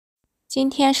今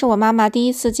天是我妈妈第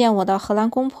一次见我的荷兰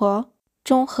公婆，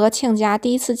中荷亲家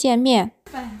第一次见面。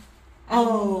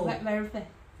Oh, very fine.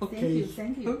 okay.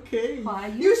 Thank you. Okay. How are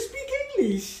you? You speak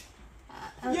English?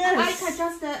 Yes. I can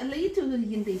just a little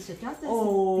English. Just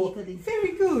Oh, speak this.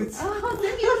 very good. Oh,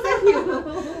 thank you.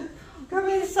 Come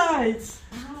inside.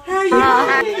 Hi.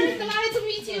 Very glad to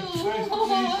meet you.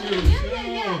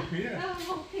 Yeah.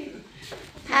 Okay.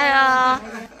 Hello，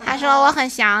 他说我很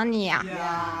想你。Yeah.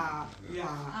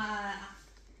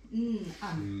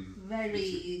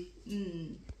 Very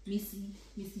miss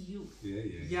you.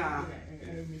 Yeah.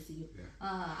 I miss you.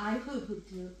 I hope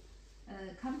to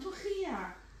come to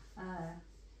here,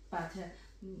 but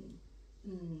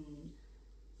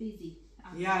busy.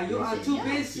 Yeah, you are too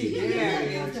busy.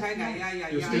 Yeah, China.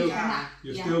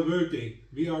 You're still working.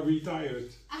 We are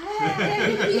retired.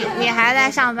 你还在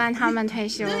上班，他们退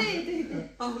休。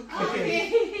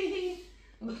Okay.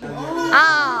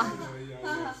 哦。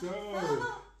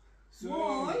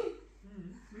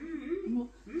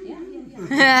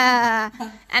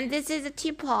And this is a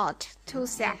teapot to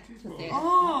set.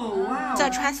 Oh, wow.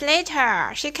 The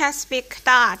translator, she can speak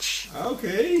Dutch.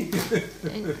 Okay.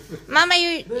 妈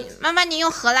妈，你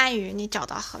用荷兰语，你找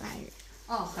到荷兰语。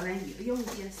荷兰语用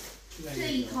这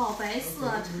一套白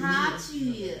色茶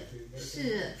具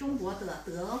是中国的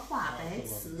德化白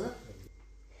瓷。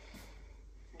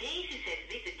Deze set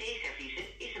witte theeserviezen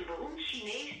is een beroemd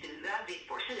Chinees terroir wit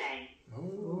porselein.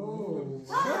 Oh.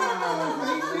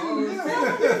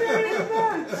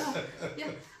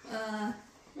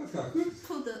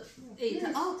 Put it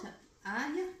out.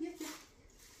 Yeah.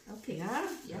 Okay. Yeah?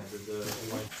 Yeah.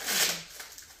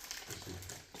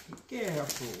 Be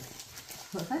careful.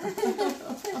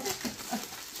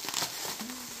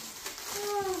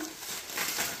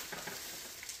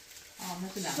 那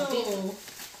是两个杯子。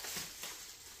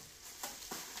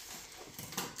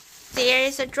 There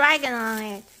is a dragon on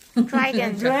it.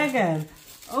 Dragon. Dragon.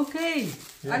 Okay.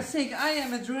 I think I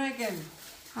am a dragon.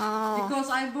 Oh. Because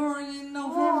I'm born in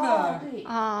November.对。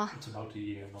Oh. Het is about the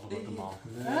year, not about the month.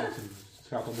 Nee, het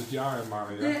gaat om het jaar,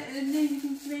 maar ja.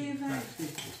 1952. Het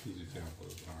is niet het jaar voor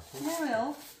het jaar.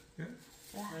 Jawel. Ja?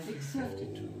 Ja,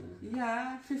 52.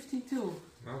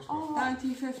 Nou, is goed.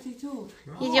 1952.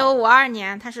 1952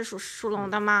年，他是属龙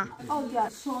的吗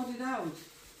Sort it out.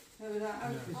 Hebben we daar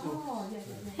uitgezocht.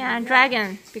 Yeah,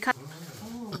 dragon. Because.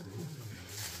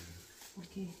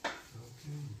 Okay.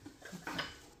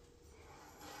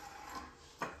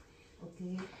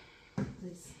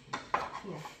 This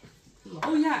here.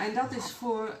 Oh ja, en dat is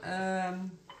voor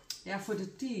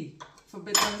de tea. Voor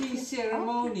bij de tea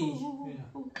ceremony.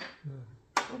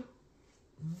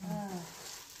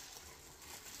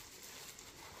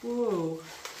 Wow.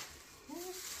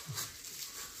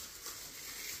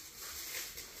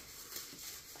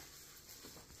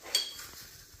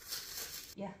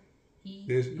 Yeah.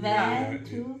 This, 1, 2, yeah,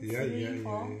 3, 4, yeah.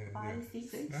 5, 6.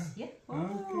 Yeah.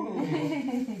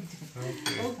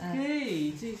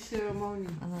 Okay, tea ceremony.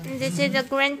 This is a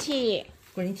green tea.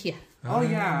 Green tea. Oh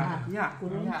ja, ja.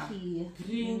 Green ja. tea.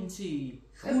 Green tea.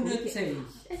 Groene thee.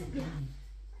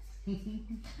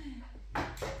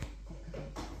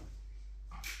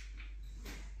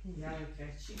 Ja, je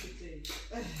krijgt chique thee.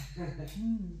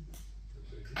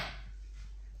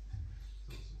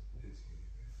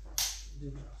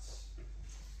 Doe dat.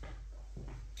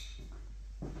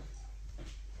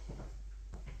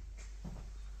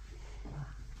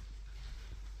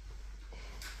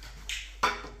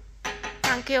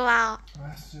 Dankjewel.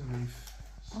 Alsjeblieft.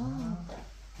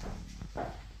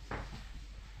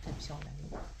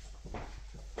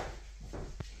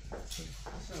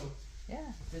 Zo.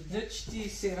 Ja. De Dutch tea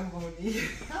ceremony.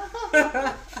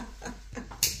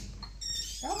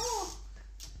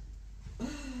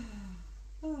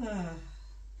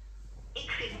 Ik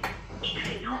vind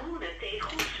groene thee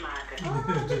goed smaken.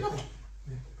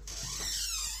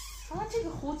 这个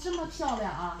壶这么漂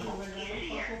亮啊！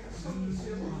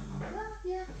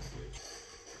 Yeah.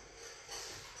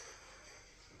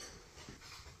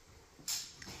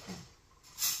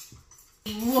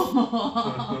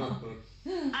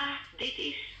 Ah, dit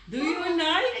is. Do you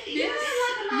like Het is this?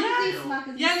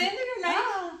 Ja, Linda, you like?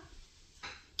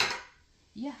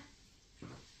 Ja.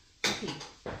 Oké.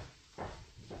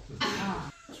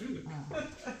 Tuurlijk.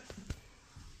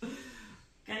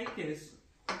 Kijk eens.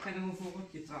 Ik ga er een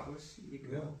vorkje trouwens. Zie ik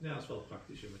wel. Ja, dat is wel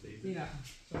praktisch met even. Ja,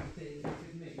 zo meteen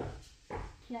even mee.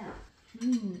 Ja.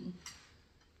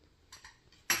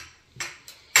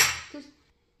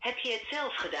 Heb je het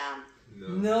zelf gedaan?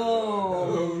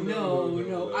 No.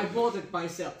 I bought it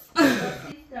myself.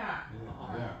 Yeah.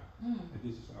 And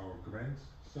this is our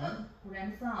grandson.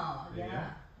 Grandson,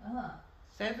 yeah.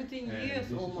 17 And years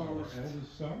this is our almost.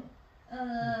 eldest son.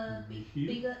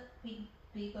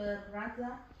 Big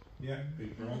brother. Yeah,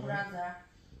 big brother.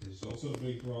 This is also a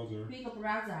big brother. Big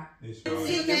brother. This Thank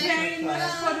guy. you very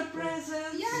much for the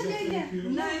present. Yeah. Thank you.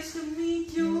 Nice to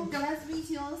meet you. Glad to meet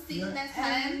you. See you next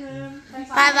time. And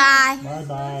Bye bye. Bye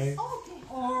bye. Okay.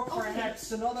 or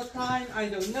perhaps another time, I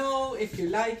don't know. If you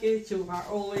like it, you are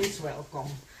always welcome.